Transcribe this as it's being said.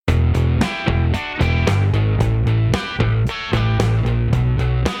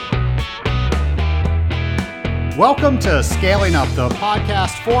Welcome to Scaling Up, the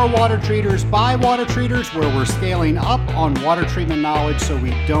podcast for water treaters by water treaters, where we're scaling up on water treatment knowledge so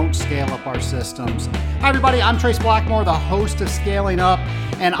we don't scale up our systems. Hi everybody, I'm Trace Blackmore, the host of Scaling Up,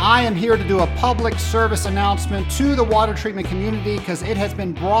 and I am here to do a public service announcement to the water treatment community because it has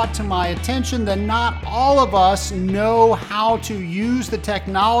been brought to my attention that not all of us know how to use the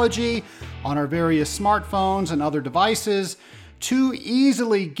technology on our various smartphones and other devices to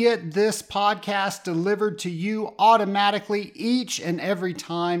easily get this podcast delivered to you automatically each and every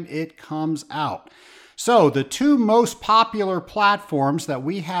time it comes out. So the two most popular platforms that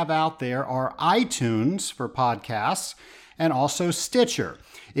we have out there are iTunes for podcasts and also Stitcher.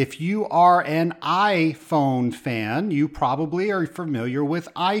 If you are an iPhone fan, you probably are familiar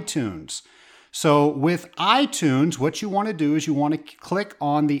with iTunes. So with iTunes, what you want to do is you want to click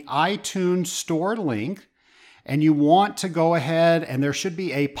on the iTunes Store link, and you want to go ahead, and there should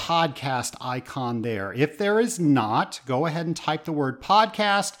be a podcast icon there. If there is not, go ahead and type the word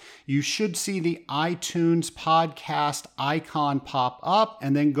podcast. You should see the iTunes podcast icon pop up,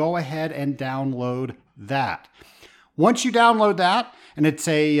 and then go ahead and download that. Once you download that, and it's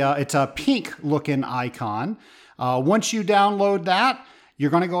a pink looking icon, once you download that,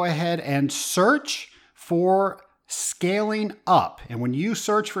 you're going to go ahead and search for Scaling Up. And when you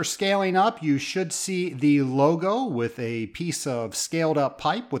search for Scaling Up, you should see the logo with a piece of scaled up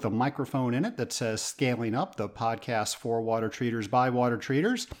pipe with a microphone in it that says Scaling Up, the podcast for water treaters by water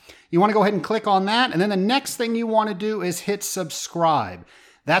treaters. You want to go ahead and click on that. And then the next thing you want to do is hit subscribe.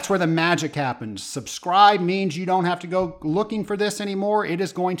 That's where the magic happens. Subscribe means you don't have to go looking for this anymore. It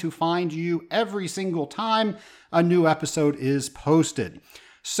is going to find you every single time a new episode is posted.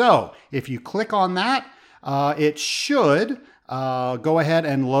 So if you click on that, it should go ahead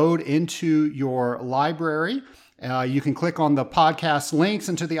and load into your library. You can click on the podcast links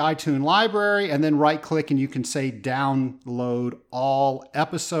into the iTunes library and then right click and you can say download all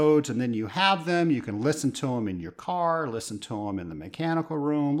episodes, and then you have them. You can listen to them in your car, listen to them in the mechanical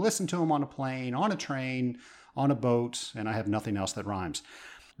room, listen to them on a plane, on a train, on a boat, and I have nothing else that rhymes.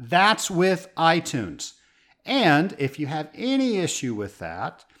 That's with iTunes. And if you have any issue with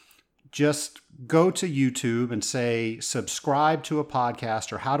that, just go to YouTube and say, subscribe to a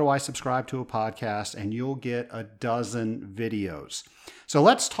podcast, or how do I subscribe to a podcast? And you'll get a dozen videos. So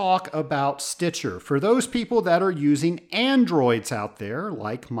let's talk about Stitcher. For those people that are using Androids out there,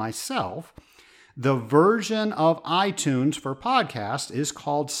 like myself, the version of iTunes for podcasts is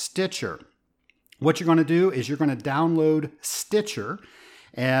called Stitcher. What you're going to do is you're going to download Stitcher,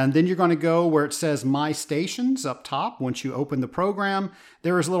 and then you're going to go where it says My Stations up top. Once you open the program,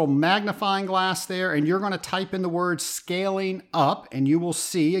 there is a little magnifying glass there, and you're going to type in the word Scaling Up, and you will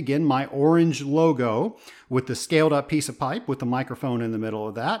see, again, my orange logo with the scaled up piece of pipe with the microphone in the middle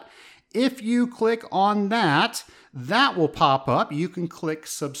of that. If you click on that, that will pop up. You can click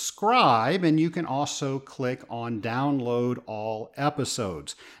subscribe, and you can also click on download all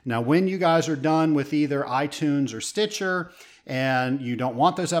episodes. Now, when you guys are done with either iTunes or Stitcher, and you don't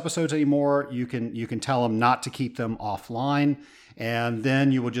want those episodes anymore, you can tell them not to keep them offline, and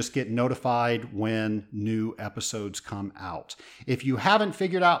then you will just get notified when new episodes come out. If you haven't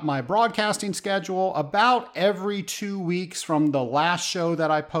figured out my broadcasting schedule, about every 2 weeks from the last show that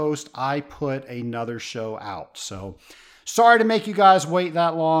I post, I put another show out. So sorry to make you guys wait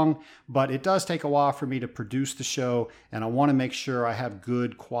that long, but it does take a while for me to produce the show, and I want to make sure I have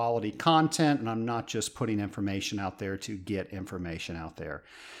good quality content and I'm not just putting information out there to get information out there.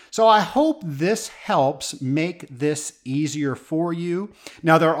 So I hope this helps make this easier for you.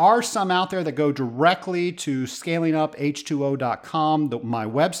 Now, there are some out there that go directly to scalinguph2o.com, my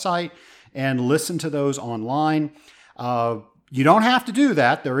website, and listen to those online. You don't have to do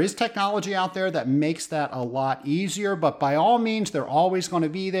that. There is technology out there that makes that a lot easier, but by all means, they're always going to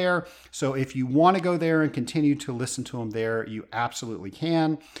be there. So if you want to go there and continue to listen to them there, you absolutely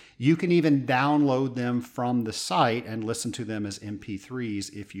can. You can even download them from the site and listen to them as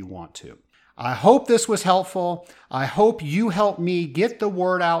MP3s if you want to. I hope this was helpful. I hope you help me get the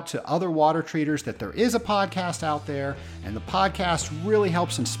word out to other water treaters that there is a podcast out there, and the podcast really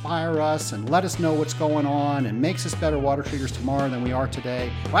helps inspire us and let us know what's going on and makes us better water treaters tomorrow than we are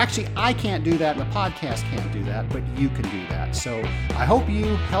today. Well, actually, I can't do that, and the podcast can't do that, but you can do that. So I hope you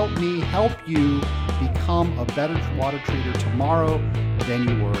help me help you become a better water treater tomorrow than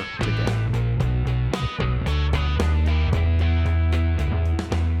you were today.